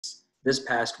this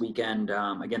past weekend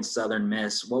against Southern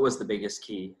Miss. What was the biggest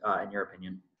key, in your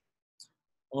opinion?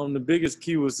 The biggest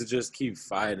key was to just keep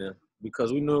fighting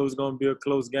because we knew it was going to be a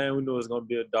close game. We knew it was going to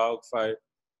be a dogfight.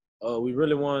 We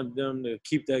really wanted them to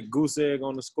keep that goose egg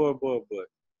on the scoreboard, but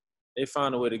they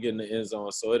found a way to get in the end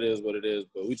zone, so it is what it is.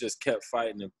 But we just kept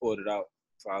fighting and pulled it out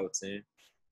for our team.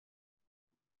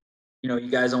 You know, you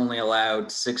guys only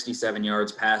allowed 67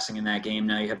 yards passing in that game.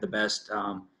 Now you have the best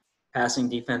passing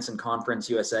defense in Conference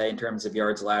USA in terms of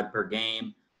yards allowed per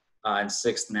game, and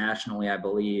 6th nationally, I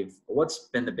believe. What's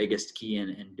been the biggest key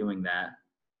in doing that?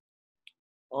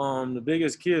 The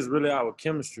biggest key is really our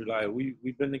chemistry. Like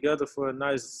we've been together for a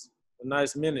nice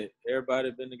minute.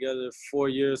 Everybody been together 4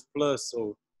 years plus,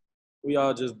 so we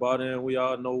all just bought in. We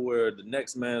all know where the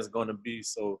next man's gonna be,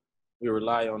 so we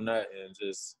rely on that and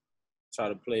just try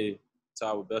to play to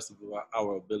our best of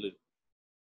our ability.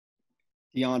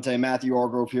 Dionté, Matthew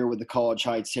Argrove here with the College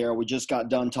Heights Herald. We just got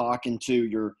done talking to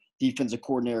your defensive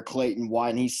coordinator, Clayton White,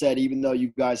 and he said even though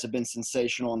you guys have been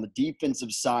sensational on the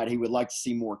defensive side, he would like to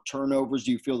see more turnovers.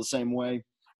 Do you feel the same way?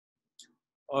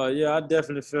 Yeah, I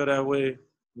definitely feel that way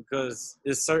because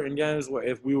it's certain games where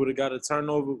if we would have got a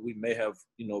turnover, we may have,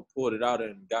 pulled it out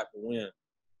and got the win.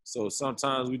 So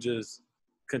sometimes we just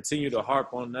continue to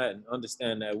harp on that and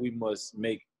understand that we must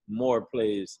make more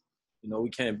plays. We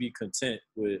can't be content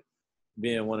with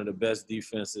being one of the best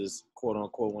defenses, quote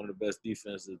unquote, one of the best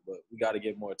defenses, but we got to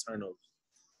get more turnovers.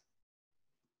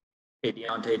 Hey,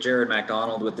 Dionté, Jared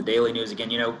McDonald with the Daily News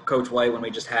again. Coach White, when we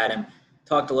just had him,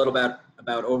 talked a little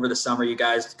about over the summer, you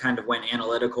guys kind of went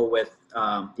analytical with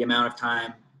the amount of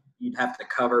time you'd have to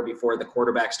cover before the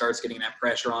quarterback starts getting that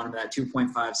pressure on him, that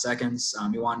 2.5 seconds.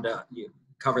 You wanted to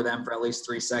cover them for at least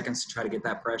 3 seconds to try to get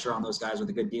that pressure on those guys with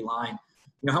a good D-line.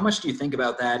 How much do you think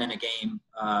about that in a game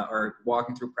or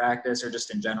walking through practice or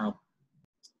just in general?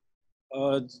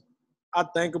 I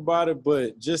think about it,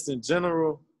 but just in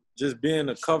general, just being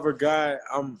a cover guy,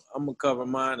 I'm going to cover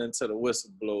mine until the whistle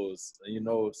blows,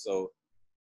 So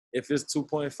if it's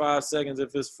 2.5 seconds,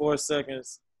 if it's 4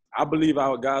 seconds, I believe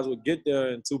our guys will get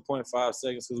there in 2.5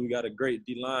 seconds because we got a great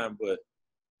D-line, but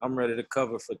I'm ready to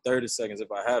cover for 30 seconds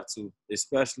if I have to,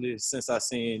 especially since I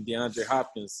seen DeAndre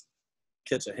Hopkins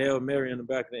catch a Hail Mary in the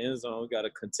back of the end zone. We got to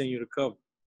continue to cover.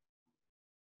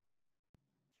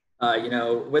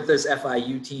 With this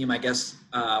FIU team, I guess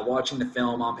watching the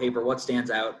film on paper, what stands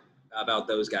out about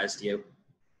those guys to you?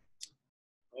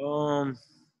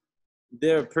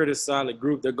 They're a pretty solid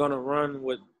group. They're going to run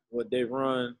what they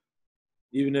run.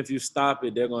 Even if you stop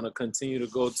it, they're going to continue to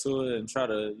go to it and try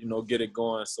to, get it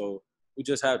going. So we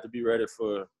just have to be ready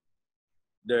for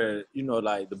their,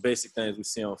 like the basic things we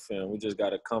see on film. We just got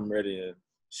to come ready and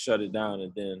shut it down,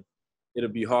 and then it'll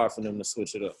be hard for them to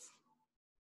switch it up.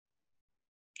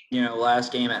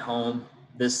 Last game at home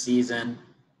this season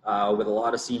with a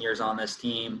lot of seniors on this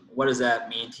team. What does that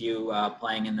mean to you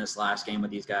playing in this last game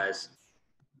with these guys?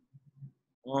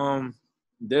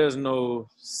 It's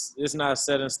not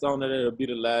set in stone that it'll be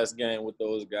the last game with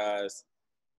those guys.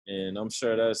 And I'm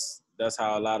sure that's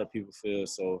how a lot of people feel.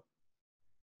 So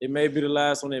it may be the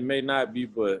last one, it may not be,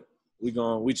 but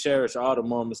we cherish all the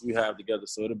moments we have together,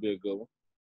 so it'll be a good one.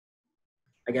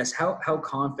 I guess how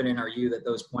confident are you that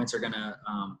those points are going to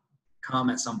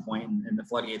come at some point and the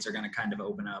floodgates are going to kind of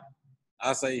open up?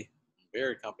 I say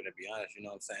very confident, to be honest. You know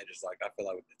what I'm saying? Just like I feel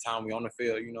like with the time we on the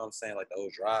field, you know what I'm saying, like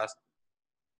those drives,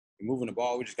 we're moving the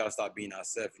ball. We just got to stop being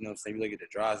ourselves. You know what I'm saying? We look at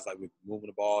the drives, it's like we're moving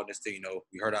the ball. This thing,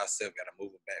 we hurt ourselves, got to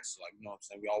move it back. So, like, you know what I'm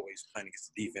saying? We always playing against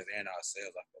the defense and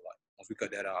ourselves, I feel like. Once we cut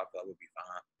that out, I feel like we'll be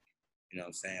fine. You know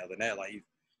what I'm saying? Other than that, like,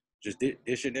 just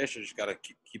this year, just got to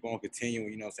keep on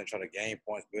continuing, you know what I'm saying, try to gain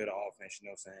points, build the offense, you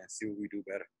know what I'm saying, see what we do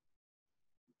better.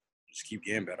 Just keep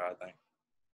getting better, I think.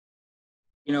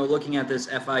 Looking at this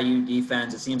FIU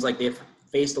defense, it seems like they've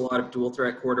faced a lot of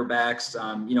dual-threat quarterbacks,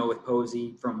 with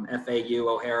Posey from FAU,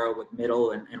 O'Hara with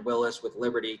Middle, and Willis with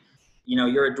Liberty.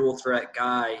 You're a dual-threat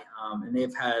guy, and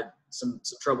they've had some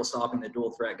trouble stopping the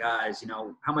dual-threat guys.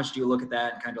 How much do you look at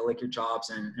that and kind of lick your chops?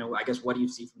 And, I guess what do you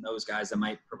see from those guys that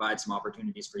might provide some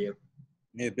opportunities for you?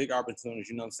 Yeah, big opportunities,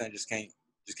 you know what I'm saying, just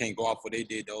can't go off what they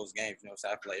did those games, you know what I'm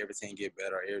saying? I feel like every team get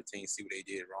better, every team see what they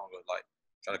did wrong, or like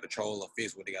try to control or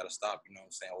fix what they got to stop, you know what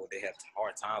I'm saying, or what they have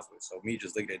hard times with. So me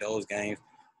just looking at those games,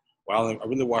 well, I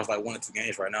really watch like 1 or 2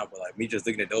 games right now, but like me just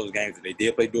looking at those games, if they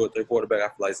did play dual threat quarterback, I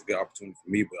feel like it's a good opportunity for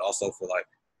me, but also for like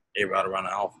everybody around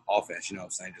the offense, you know what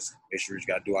I'm saying, just make sure we just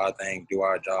got to do our thing, do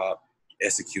our job,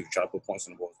 execute, try to put points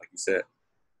on the board, like you said.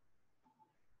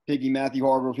 Piggy, Matthew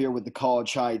Argrove here with the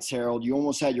College Heights Herald. You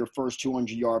almost had your first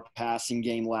 200-yard passing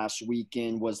game last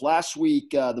weekend. Was last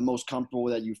week the most comfortable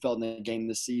that you felt in a game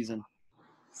this season?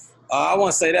 I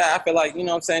want to say that. I feel like, you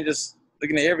know what I'm saying, just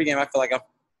looking at every game, I feel like I've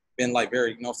been, like,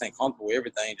 very, you know what I'm saying, comfortable with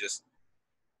everything. Just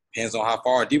depends on how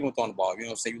far deep I'm throwing the ball. You know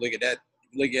what I'm saying? You look at that.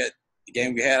 You look at the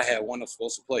game we had, I had one that was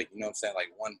supposed to play. You know what I'm saying? Like,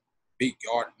 one big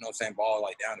yard, you know what I'm saying, ball,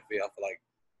 like, down the field. I feel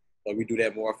like we do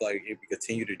that more. I feel like if we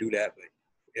continue to do that, but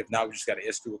if not, we just got to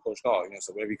execute what coach called. You know,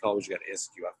 so whatever he called, we just got to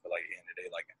execute. I feel like at the end of the day,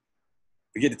 like,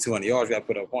 if we get to 200 yards, we got to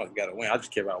put up points. We got to win. I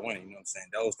just care about winning. You know what I'm saying?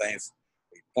 Those things,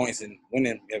 like, points and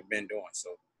winning, we have been doing. So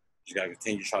you got to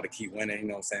continue to try to keep winning. You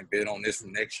know what I'm saying? Build on this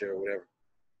from next year or whatever.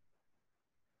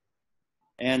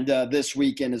 And this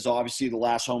weekend is obviously the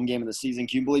last home game of the season.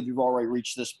 Can you believe you've already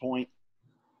reached this point?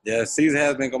 Yeah, season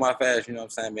has been going by fast. You know what I'm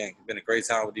saying, man? It's been a great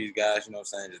time with these guys. You know what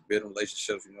I'm saying? Just building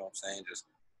relationships. You know what I'm saying? Just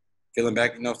feeling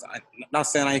back. You know, I'm not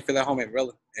saying I ain't feel at home in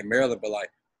Maryland, but like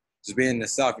just being in the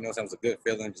South. You know what I'm saying? It was a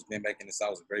good feeling. Just being back in the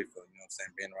South was a great feeling. You know what I'm saying?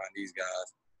 Being around these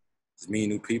guys, just meeting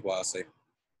new people. I'll say.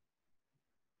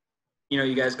 You know,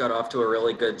 you guys got off to a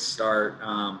really good start.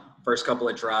 First couple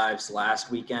of drives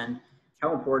last weekend.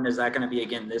 How important is that going to be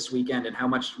again this weekend? And how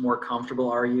much more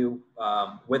comfortable are you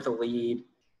with a lead,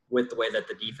 with the way that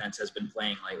the defense has been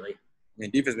playing lately? I mean,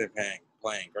 defense been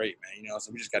playing great, man. You know,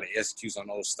 so we just got to execute on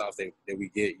those stops that we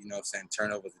get. You know what I'm saying?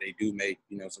 Turnovers that they do make.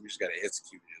 You know, so we just got to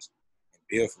execute just and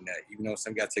build from that. Even though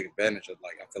some got to take advantage of,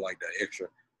 like, I feel like the extra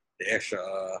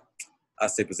I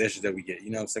say possessions that we get. You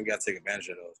know what I'm saying? We got to take advantage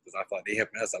of those because I feel like they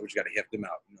helping us out. We just got to help them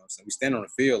out. You know what I'm saying? We stand on the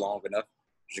field long enough.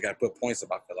 We just got to put points up,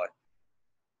 I feel like.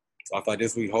 So I feel like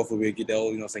this week, hopefully we'll get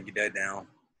those, you know what I'm saying, get that down. You know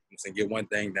what I'm saying? Get one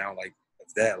thing down like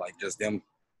that, like just them,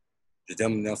 you know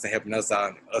what I'm saying, helping us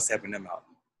out and us helping them out.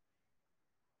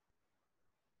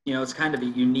 You know, it's kind of a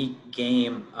unique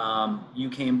game. You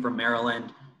came from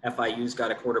Maryland. FIU's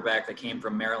got a quarterback that came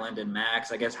from Maryland and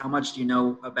Max. I guess how much do you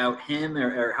know about him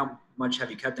or how much have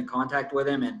you kept in contact with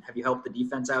him? And have you helped the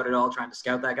defense out at all trying to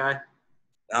scout that guy?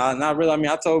 Not really. I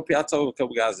mean, I told a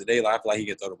couple guys today, like, I feel like he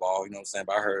can throw the ball, you know what I'm saying?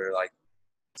 But I heard, like,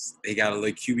 they got a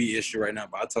little QB issue right now.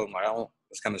 But I told him, like, I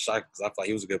was kind of shocked because I feel like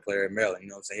he was a good player in Maryland, you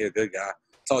know what I'm saying? He's a good guy.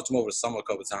 Talked to him over the summer a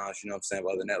couple of times, you know what I'm saying?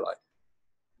 But other than that, like,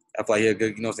 I feel like he's a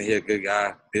good, you know what I'm saying, he's a good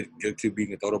guy, good QB,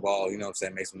 can throw the ball, you know what I'm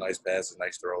saying, make some nice passes,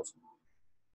 nice throws.